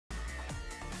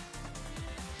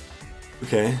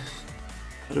Okay.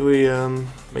 How do we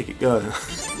make it go?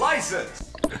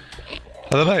 License! I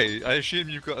don't know, I assume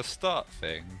you've got a start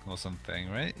thing or something,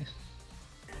 right?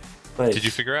 Space. Did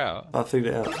you figure it out? I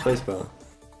figured it out. Spacebar.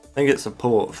 I think it's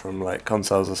support from like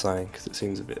consoles or something because it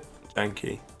seems a bit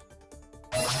janky.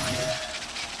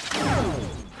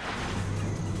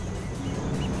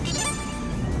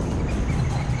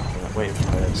 Right, waiting for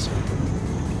players.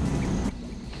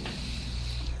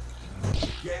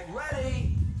 Get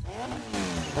ready!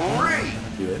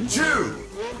 3, You in? 2,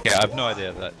 Yeah, I have no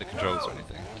idea that the controls or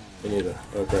anything. Me neither.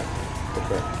 Okay.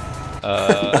 Okay.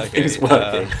 Okay, It's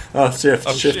working. Shift.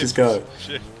 Oh, Shift is go.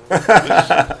 Shift.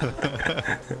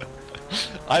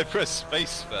 I pressed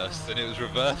space first and it was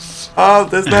reversed. Oh,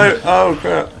 there's no. Oh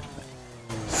crap.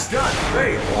 stunt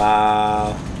fail!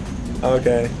 Wow.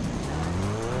 Okay.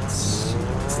 It's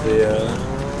the.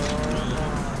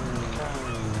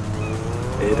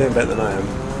 Yeah, you're doing better than I am.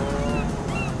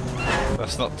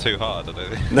 That's not too hard, I don't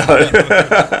think. No.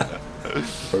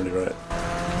 Probably right.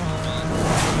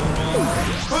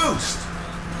 Boost!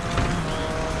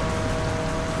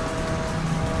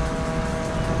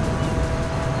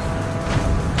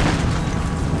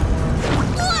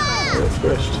 Oh, it's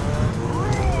squished.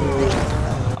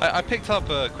 I picked up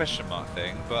a question mark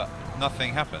thing, but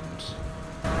nothing happened.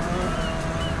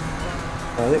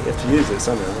 I think you have to use it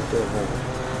somehow. I don't know.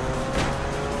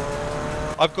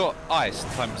 I've got ice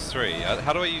 ×3.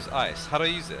 How do I use ice? How do I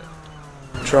use it?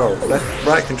 Control. Left,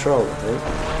 right control, I think.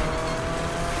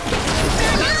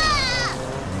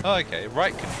 Oh, okay,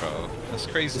 right control. That's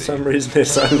crazy. For some reason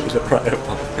it's only the right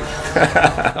one.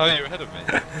 Oh, you're ahead of me.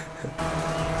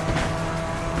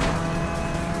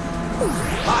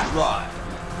 Hot rod!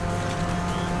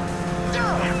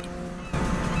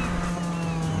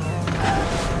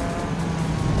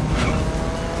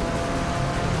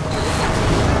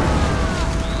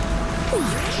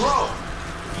 Throw!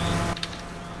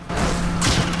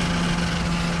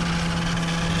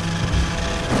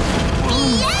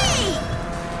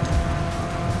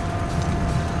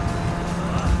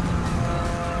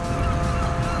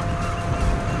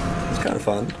 It's kind of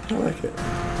fun. I like it.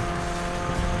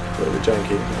 A little bit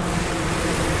janky.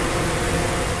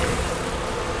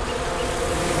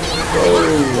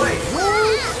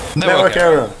 Oh! Network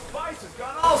error! Spice has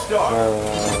gone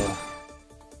all-star!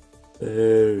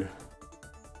 Ew.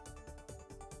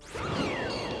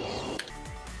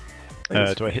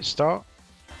 Do I hit start?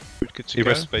 Good to You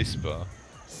go. press spacebar.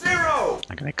 0!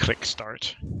 I'm gonna click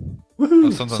start.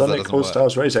 Woohoo! sometimes that Sonic doesn't All work.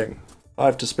 Stars Racing.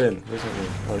 5 to spin. What does that mean?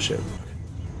 Oh shit.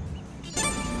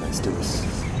 Let's do this.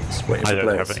 Just waiting I for don't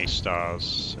players. have any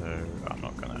stars, so I'm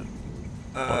not gonna.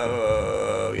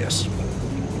 Yes.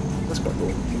 That's quite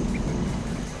cool.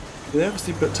 They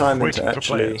obviously put time Waiting into for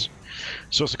actually players.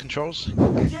 Source of controls?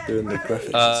 doing the graphics and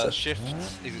stuff. Shift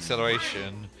is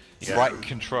acceleration. Yeah. Right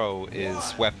control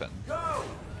is weapon.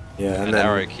 Yeah, and then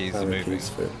arrow keys are arrow moving. keys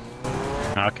for-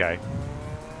 Okay.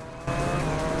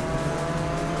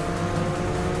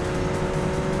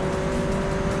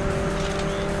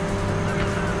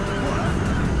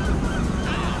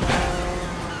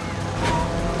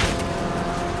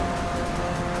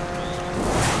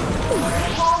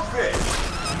 Ball pit!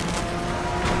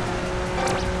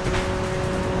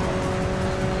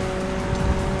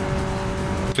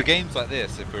 For games like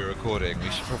this, if we're recording, we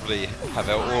should probably have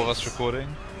all of us recording.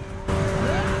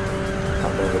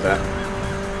 Can't bother with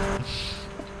that.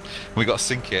 We got to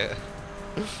sync it.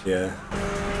 Yeah.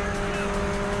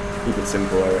 Keep it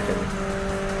simple, I reckon.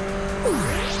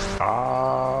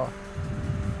 Ah.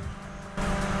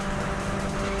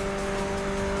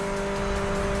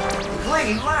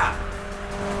 Clean lap!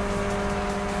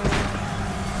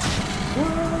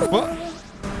 What?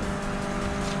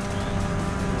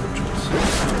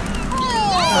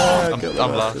 Get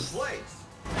I'm the last. bastard. Place!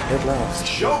 Head last.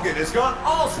 Shogun has gone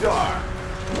all-star!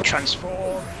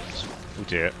 Transform! Oh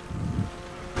dear.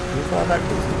 Can you fly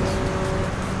backwards?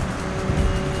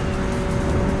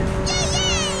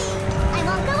 I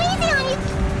won't go easy on you.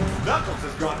 Knuckles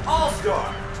has gone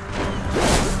all-star!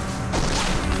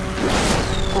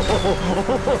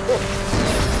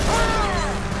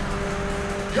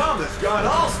 Gum has gone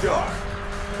all-star!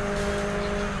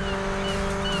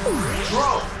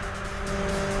 Throw!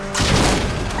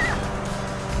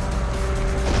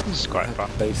 This is quite fun.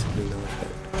 Basically no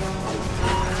effect.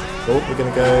 Oh, we're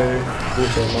gonna go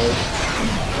water mode.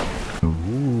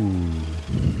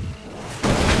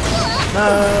 No!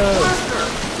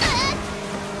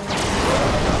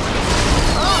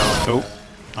 Oh,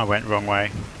 I went wrong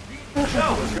way.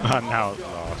 I'm now at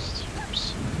last.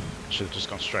 Oops. Should have just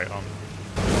gone straight on.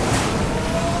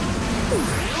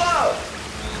 Glove!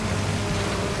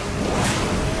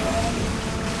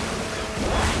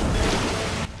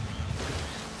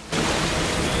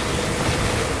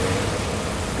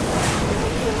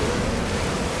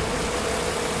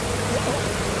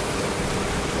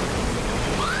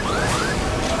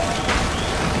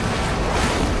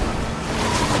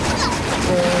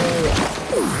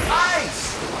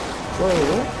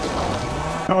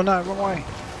 Oh no, wrong way.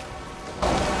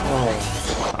 Oh,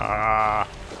 Ah.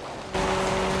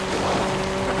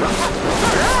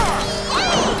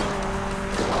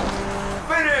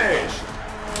 Finish!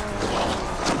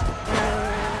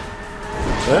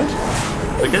 third?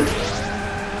 Again?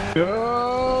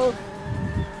 Oh.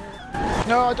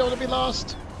 No, I don't want to be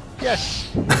last.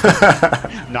 Yes.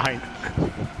 Ninth.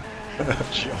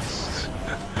 Just.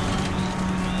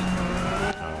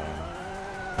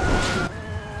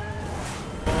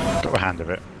 Got a hand of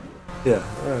it. Yeah,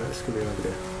 alright, this could be another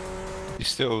go. You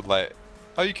still like...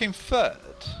 Oh, you came third?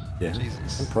 Yeah,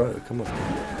 Jesus. I'm pro, come on.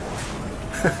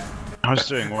 I was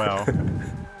doing well.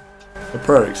 I'm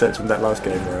pro, except from that last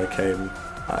game where I came...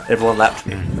 everyone lapped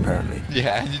me, apparently.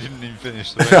 Yeah, and you didn't even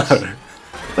finish the race.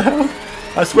 What the hell?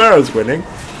 I swear I was winning.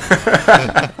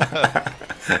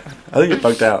 I think it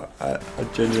bugged out. I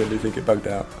genuinely think it bugged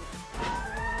out.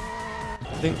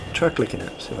 I think try clicking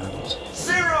it, see what happens.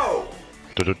 0!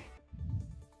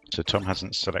 So Tom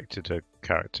hasn't selected a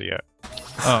character yet.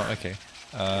 Oh, okay.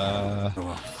 Oh,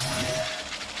 well.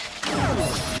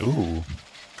 Ooh.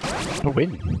 A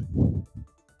win.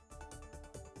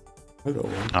 I got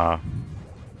one. Ah.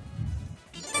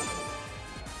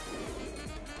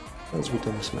 As we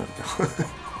done this map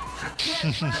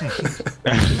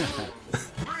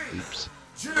Oops.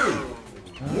 2,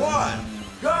 1,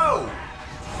 go!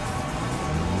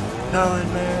 No,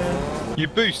 man. You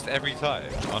boost every time.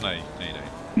 Oh no, you don't.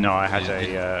 No, I had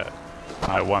a.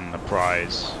 I won the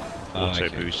prize. Oh, Auto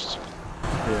okay. boost.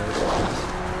 Yeah, I got this.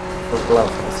 Got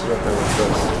glove, I still don't know what it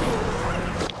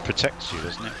does. Protects you,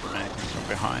 doesn't it, from anything from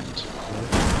behind?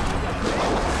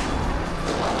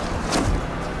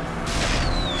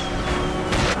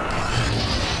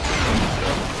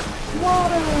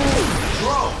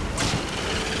 Drone!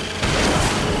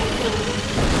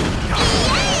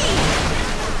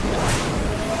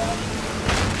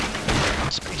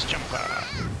 Space jumper.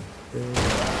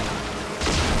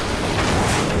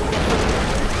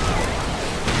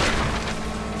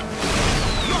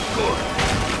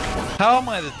 How am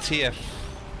I the TF?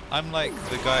 I'm like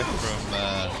the guy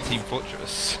from Team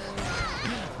Fortress.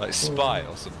 Like Spy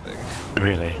or something.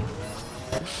 Really?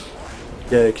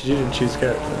 Yeah, because you didn't choose a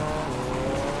character.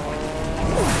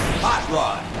 Hot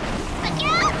rod!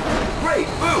 Great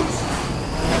boost!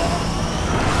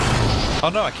 Oh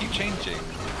no, I keep changing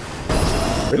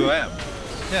Really? who I am.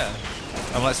 Yeah.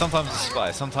 I'm like sometimes the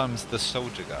Spy, sometimes the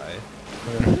Soldier guy.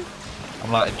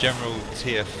 I'm like a general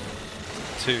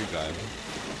TF2 guy.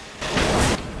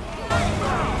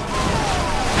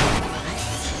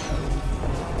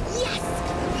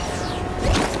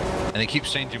 And it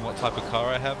keeps changing what type of car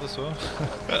I have as well.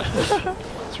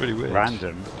 It's really weird.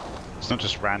 Random. It's not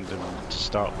just random to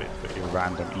start with, but you're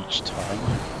random each time.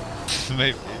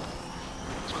 Maybe.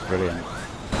 It's brilliant.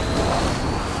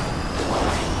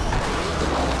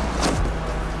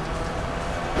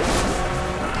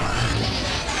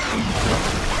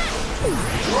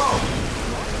 Drone!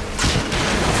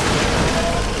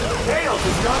 Tails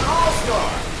has gone all-star!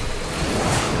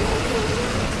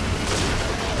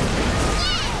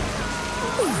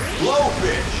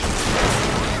 Blowfish!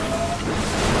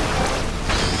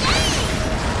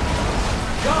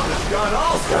 Gum has gone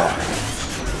all-star!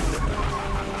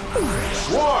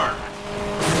 Swarm!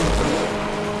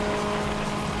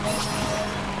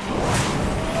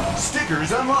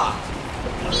 Stickers unlocked!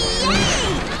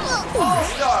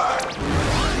 All-star!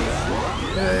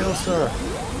 Hey, All-Star.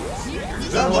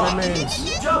 Stickers know what it unlocked! means.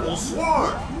 Double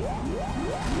swarm!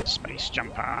 Space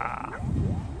jumper.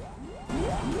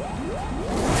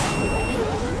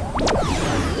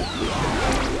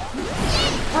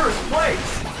 First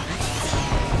place!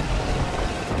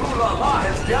 Ooh la la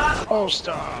has got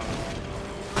All-Star.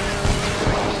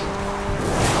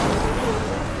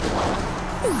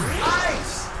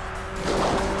 ice!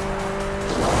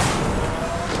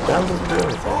 Down doesn't do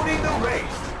anything. Owning the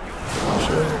race!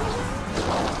 Sure.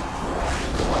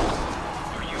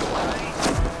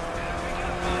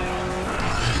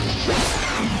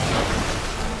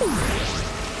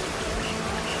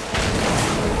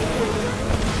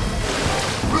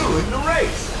 Ruin the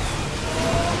race!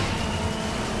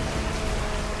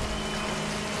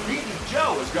 Beaten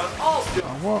Joe has got all-star! Oh,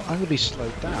 what? I really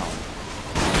slowed down.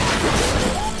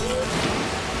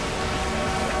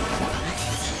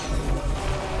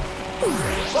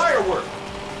 Firework!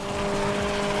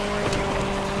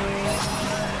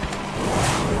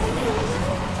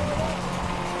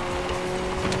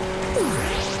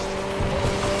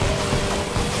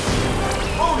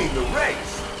 Owning the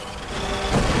race!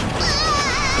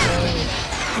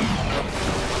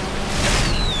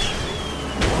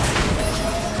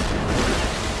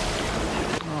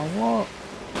 Oh, what?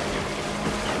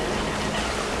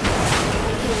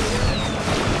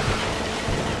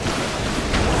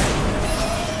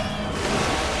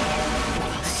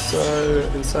 so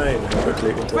insane how quickly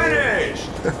it can turn. Finish!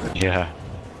 Yeah.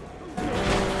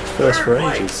 First for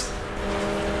Third ages.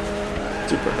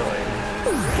 Super annoying.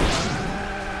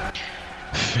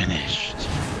 Finished.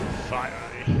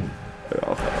 Finally.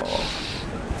 Oh,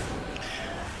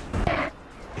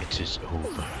 It is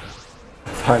over.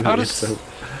 finally, so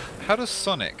How does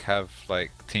Sonic have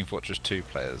like Team Fortress 2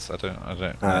 players? I don't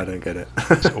know. I don't get it.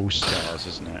 It's all stars,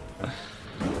 isn't it?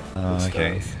 Oh,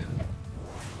 okay.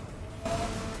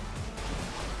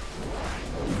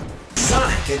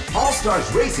 Sonic and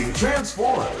All-Stars Racing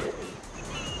transform.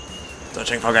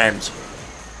 Searching for games.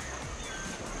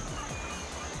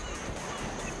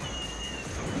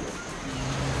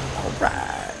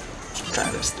 Alright, let's try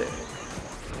this thing.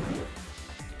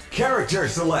 Character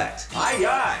select. Aye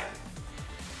aye.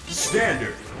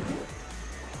 Standard.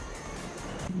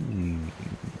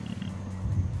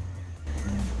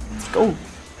 Let's go.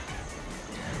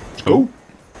 Let's go.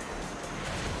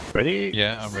 Ready?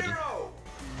 Yeah, I'm ready. Zero.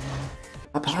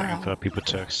 Up Just waiting high. for people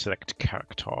to select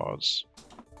characters.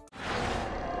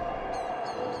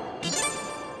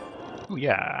 Ooh,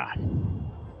 yeah.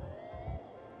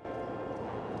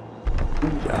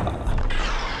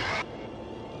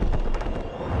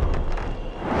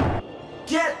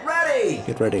 Get ready.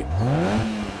 Get ready.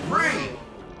 3,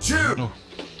 2, Oh.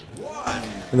 1.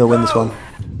 And they'll win this one.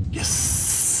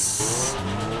 Yes.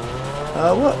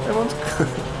 What? Everyone's.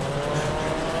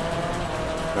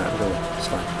 Right, I'm going. It's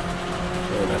fine.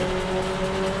 Don't worry about it.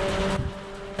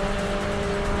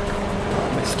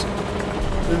 Oh, missed.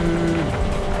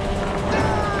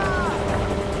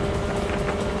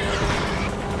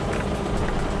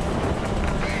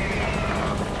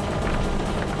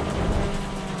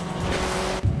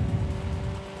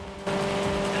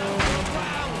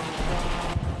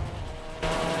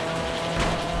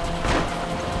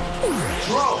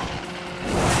 Throw.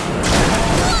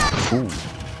 Ooh,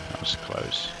 that was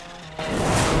close.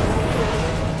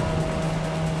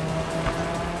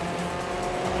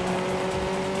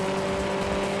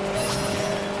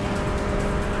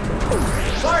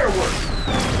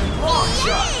 Firework. Long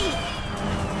shot.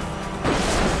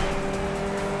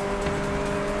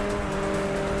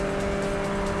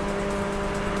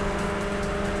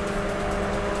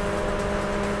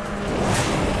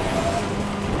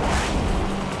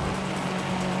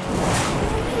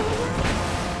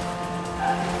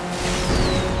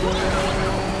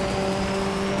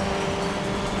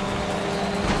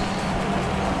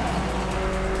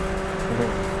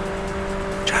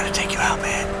 Trying to take you out,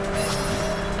 man.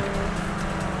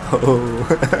 Oh.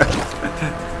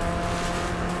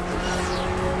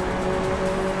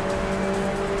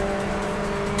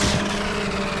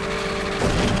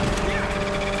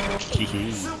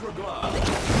 Super glove.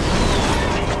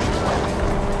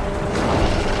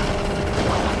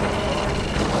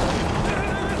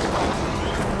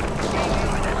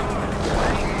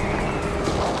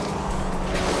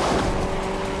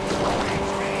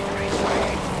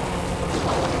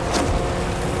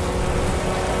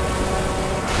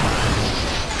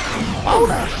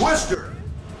 Twister.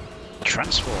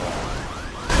 Transform.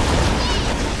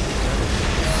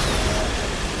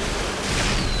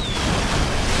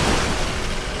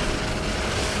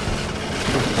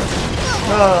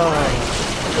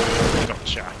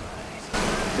 Gotcha.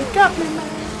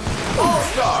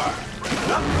 All-Star.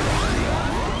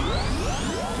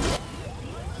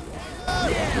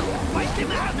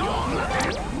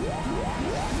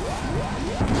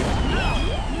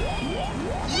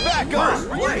 Back on.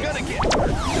 Where you gonna get?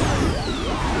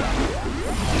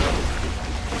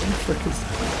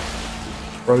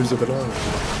 Rose of banana.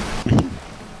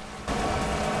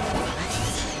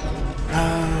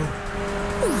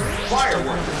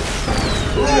 Firework.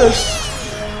 Yes.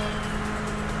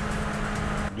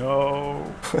 No.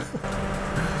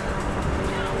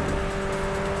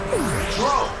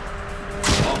 Throw.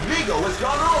 Amigo has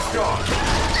gone All-Star.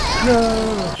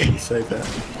 No. She saved that.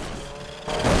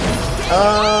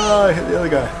 Ah, I hit the other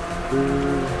guy.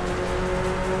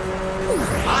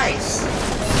 Ice.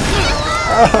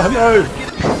 Ah, no.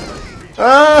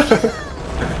 Ah.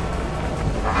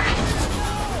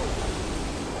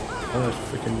 Oh,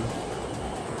 freaking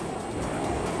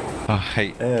I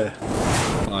hate air.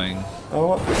 flying. Oh,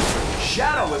 what?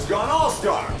 Shadow has gone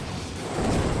All-Star.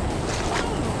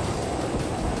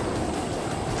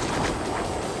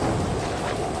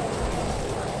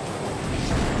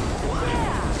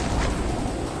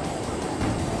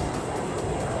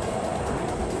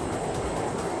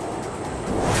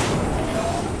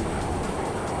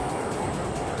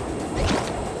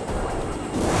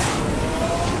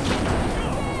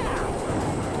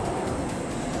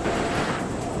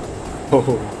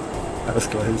 Oh, that was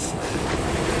close.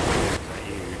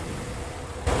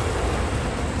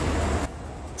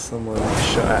 Someone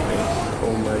shot at me,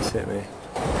 almost hit me.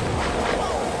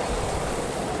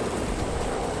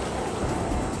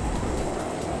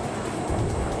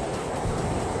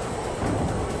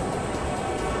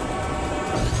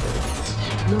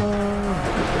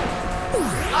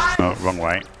 Oh, wrong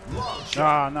way.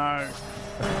 Oh no.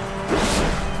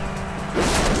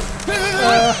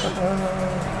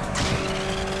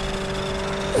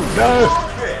 No!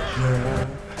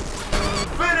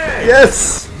 Finish!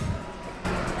 Yes!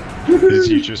 Did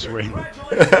you just win?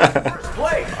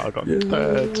 Play! I got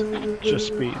third.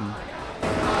 Just beaten.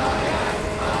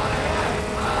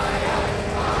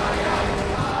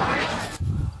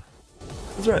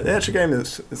 That's right, the actual game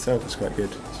itself is quite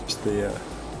good. It's just the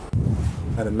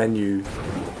kind of menu.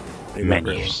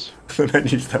 Menus. The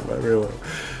menus don't work real well.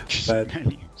 Bad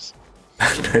Menus.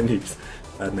 menus.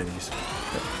 Bad menus.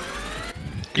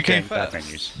 You came Bad first.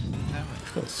 menus.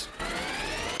 Of course.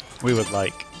 We were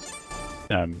like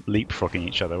leapfrogging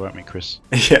each other, weren't we, Chris?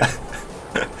 Yeah.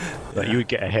 Like you would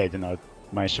get ahead, and I'd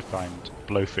manage to find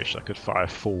blowfish that could fire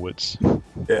forwards.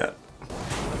 Yeah.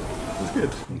 It was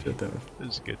good. Enjoyed that one. It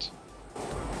was good.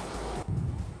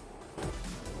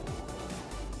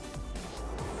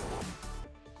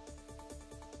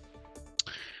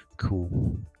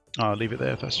 Cool. I'll leave it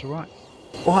there if that's alright.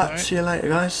 Alright, see you later,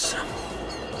 guys.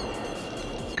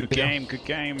 Good game, good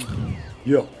game.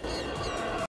 Yeah.